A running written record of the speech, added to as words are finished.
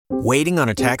Waiting on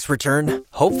a tax return?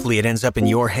 Hopefully it ends up in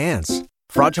your hands.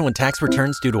 Fraudulent tax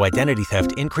returns due to identity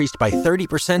theft increased by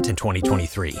 30% in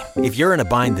 2023. If you're in a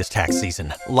bind this tax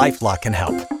season, LifeLock can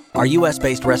help. Our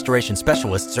U.S.-based restoration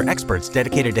specialists are experts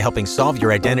dedicated to helping solve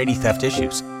your identity theft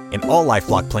issues. And all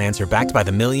LifeLock plans are backed by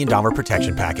the $1 Million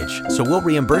Protection Package. So we'll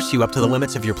reimburse you up to the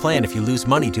limits of your plan if you lose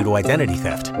money due to identity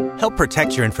theft. Help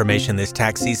protect your information this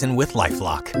tax season with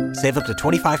LifeLock. Save up to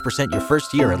 25% your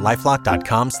first year at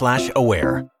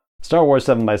LifeLock.com/aware. Star Wars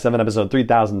 7x7, episode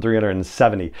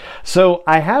 3370. So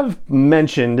I have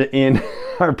mentioned in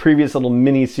our previous little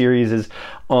mini-series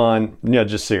on,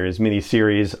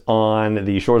 mini-series on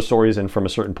the short stories and From a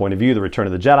Certain Point of View, the Return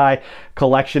of the Jedi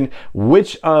collection,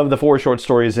 which of the 4 short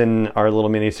stories in our little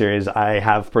mini-series I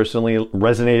have personally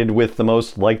resonated with the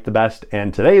most, liked the best,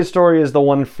 and today's story is the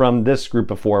one from this group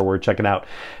of 4 we're checking out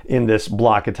in this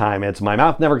block of time. It's My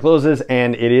Mouth Never Closes,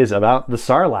 and it is about the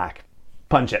Sarlacc.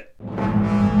 Punch it.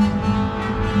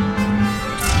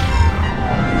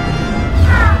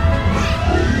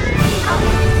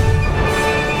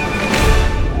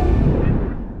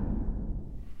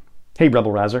 Hey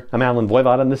Rebel Rouser, I'm Alan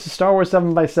Voivod, and this is Star Wars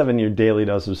 7x7, your daily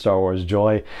dose of Star Wars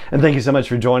joy. And thank you so much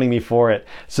for joining me for it.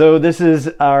 So this is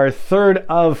our third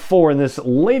of 4 in this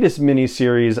latest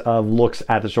mini-series of looks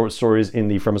at the short stories in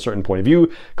the From a Certain Point of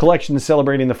View collection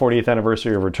celebrating the 40th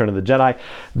anniversary of Return of the Jedi.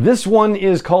 This one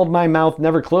is called My Mouth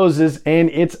Never Closes, and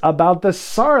it's about the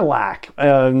Sarlacc.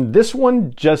 This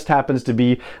one just happens to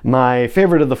be my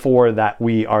favorite of the 4 that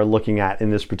we are looking at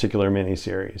in this particular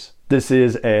mini-series. This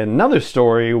is another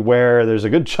story where there's a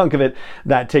good chunk of it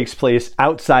that takes place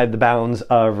outside the bounds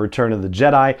of Return of the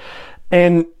Jedi.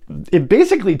 And it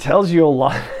basically tells you a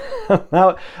lot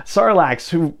about Sarlaccs,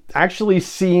 who actually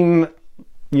seem,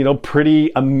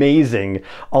 pretty amazing,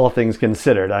 all things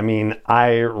considered. I mean,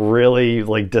 I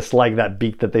really dislike that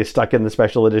beak that they stuck in the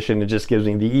special edition. It just gives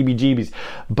me the EBGBs.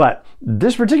 But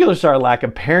this particular Sarlacc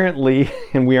apparently,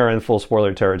 and we are in full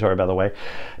spoiler territory by the way,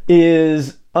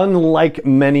 is unlike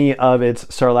many of its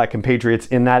Sarlacc compatriots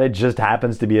in that it just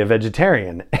happens to be a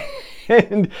vegetarian.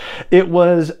 And it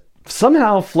was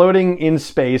somehow floating in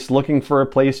space looking for a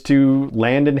place to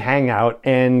land and hang out,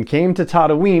 and came to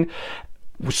Tatooine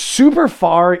super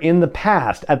far in the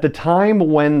past, at the time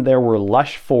when there were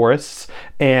lush forests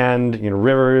and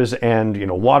rivers and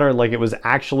water, like it was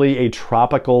actually a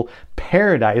tropical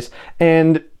paradise,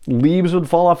 and leaves would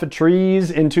fall off of trees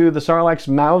into the Sarlacc's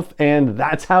mouth, and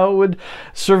that's how it would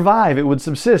survive. It would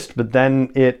subsist. But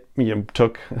then it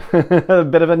took a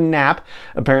bit of a nap,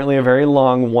 apparently a very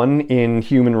long one in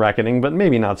human reckoning, but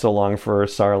maybe not so long for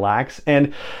Sarlaccs.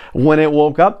 And when it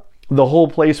woke up, the whole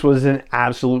place was an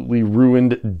absolutely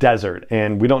ruined desert,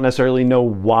 and we don't necessarily know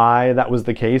why that was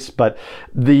the case, but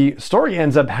the story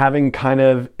ends up having kind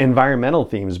of environmental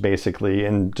themes basically,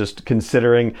 and just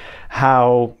considering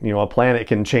how a planet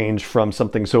can change from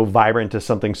something so vibrant to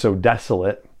something so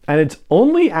desolate. And it's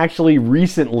only actually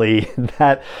recently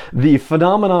that the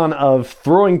phenomenon of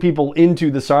throwing people into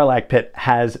the Sarlacc pit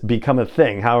has become a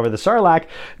thing. However, the Sarlacc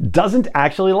doesn't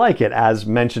actually like it. As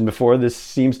mentioned before, this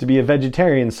seems to be a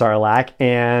vegetarian Sarlacc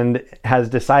and has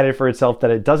decided for itself that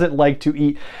it doesn't like to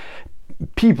eat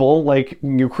people,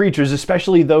 creatures,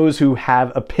 especially those who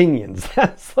have opinions.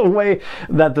 That's the way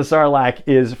that the Sarlacc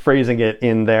is phrasing it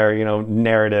in their,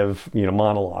 narrative,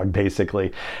 monologue,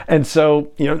 basically. And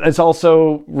so, it's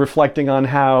also reflecting on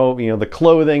how, the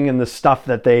clothing and the stuff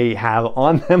that they have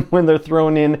on them when they're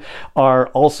thrown in are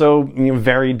also,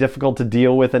 very difficult to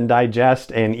deal with and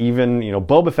digest. And even,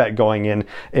 Boba Fett going in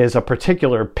is a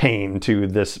particular pain to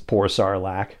this poor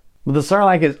Sarlacc. The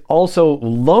Sarlacc is also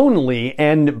lonely,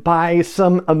 and by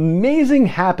some amazing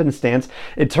happenstance,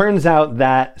 it turns out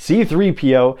that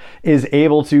C-3PO is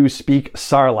able to speak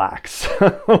Sarlacc.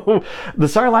 So the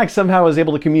Sarlacc somehow is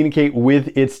able to communicate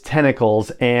with its tentacles,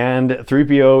 and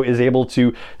 3PO is able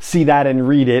to see that and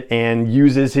read it, and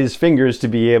uses his fingers to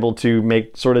be able to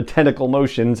make sort of tentacle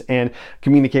motions and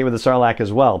communicate with the Sarlacc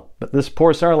as well. But this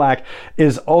poor Sarlacc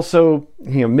is also,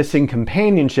 missing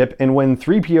companionship, and when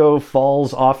 3PO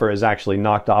falls off, or is actually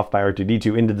knocked off by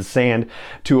R2-D2 into the sand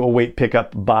to await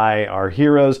pickup by our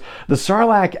heroes, the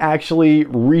Sarlacc actually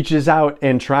reaches out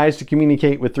and tries to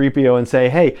communicate with 3PO and say,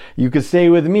 hey, you could stay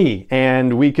with me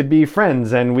and we could be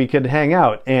friends and we could hang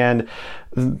out. And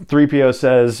 3PO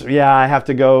says, yeah, I have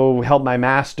to go help my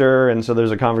master. And so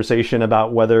there's a conversation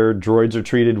about whether droids are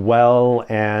treated well.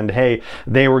 And hey,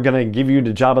 they were going to give you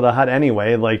to Jabba the Hutt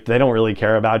anyway. Like, they don't really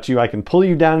care about you. I can pull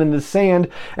you down in the sand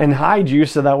and hide you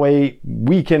so that way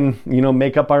we can,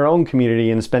 make up our own community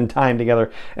and spend time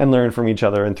together and learn from each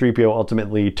other. And 3PO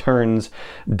ultimately turns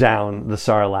down the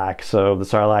Sarlacc. So the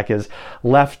Sarlacc is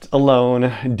left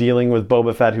alone dealing with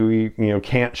Boba Fett, who he,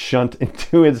 can't shunt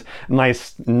into his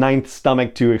nice ninth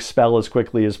stomach to expel as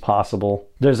quickly as possible.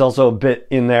 There's also a bit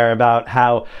in there about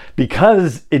how,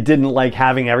 because it didn't like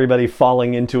having everybody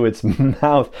falling into its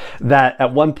mouth, that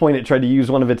at one point it tried to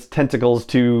use one of its tentacles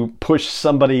to push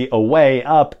somebody away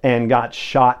up and got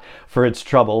shot for its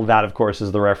trouble. That, of course,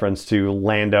 is the reference to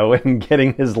Lando and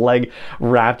getting his leg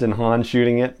wrapped and Han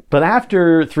shooting it. But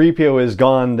after 3PO is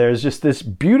gone, there's just this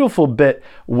beautiful bit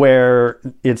where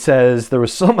it says, there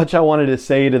was so much I wanted to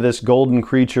say to this golden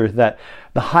creature that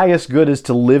the highest good is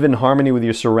to live in harmony with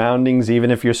your surroundings,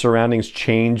 even if your surroundings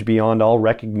change beyond all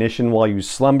recognition while you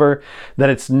slumber, that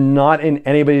it's not in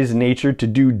anybody's nature to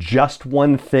do just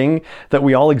one thing, that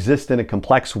we all exist in a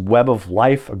complex web of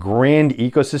life, a grand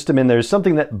ecosystem, and there's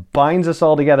something that binds us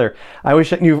all together. I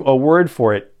wish I knew a word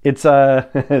for it. It's a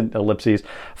ellipses,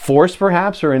 force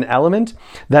perhaps, or an element,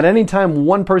 that anytime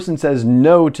one person says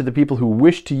no to the people who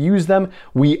wish to use them,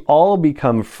 we all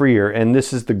become freer, and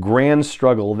this is the grand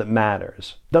struggle that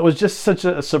matters. That was just such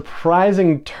a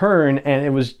surprising turn, and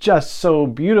it was just so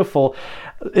beautiful.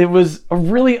 It was a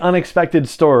really unexpected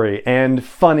story, and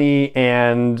funny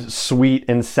and sweet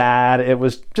and sad. It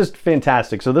was just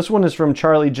fantastic. So this one is from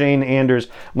Charlie Jane Anders,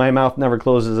 My Mouth Never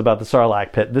Closes, about the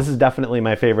Sarlacc pit. This is definitely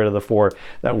my favorite of the four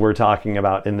that we're talking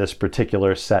about in this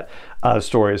particular set of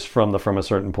stories from the From a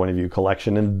Certain Point of View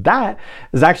collection. And that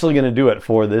is actually going to do it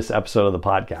for this episode of the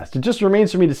podcast. It just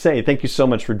remains for me to say thank you so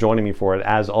much for joining me for it,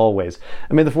 as always.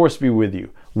 And may the Force be with you,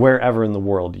 wherever in the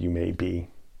world you may be.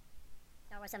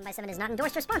 7x7 is not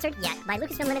endorsed or sponsored yet by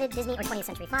Lucasfilm Limited, Disney, or 20th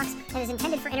Century Fox, and is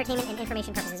intended for entertainment and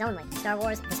information purposes only. Star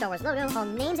Wars, the Star Wars logo, all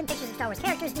names and pictures of Star Wars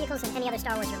characters, vehicles, and any other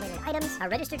Star Wars related items are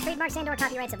registered trademarks and/or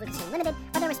copyrights of Lucasfilm Limited,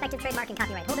 or their respective trademark and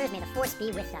copyright holders. May the Force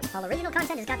be with them. All original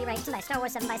content is copyright by Star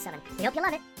Wars 7x7. We hope you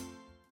love it.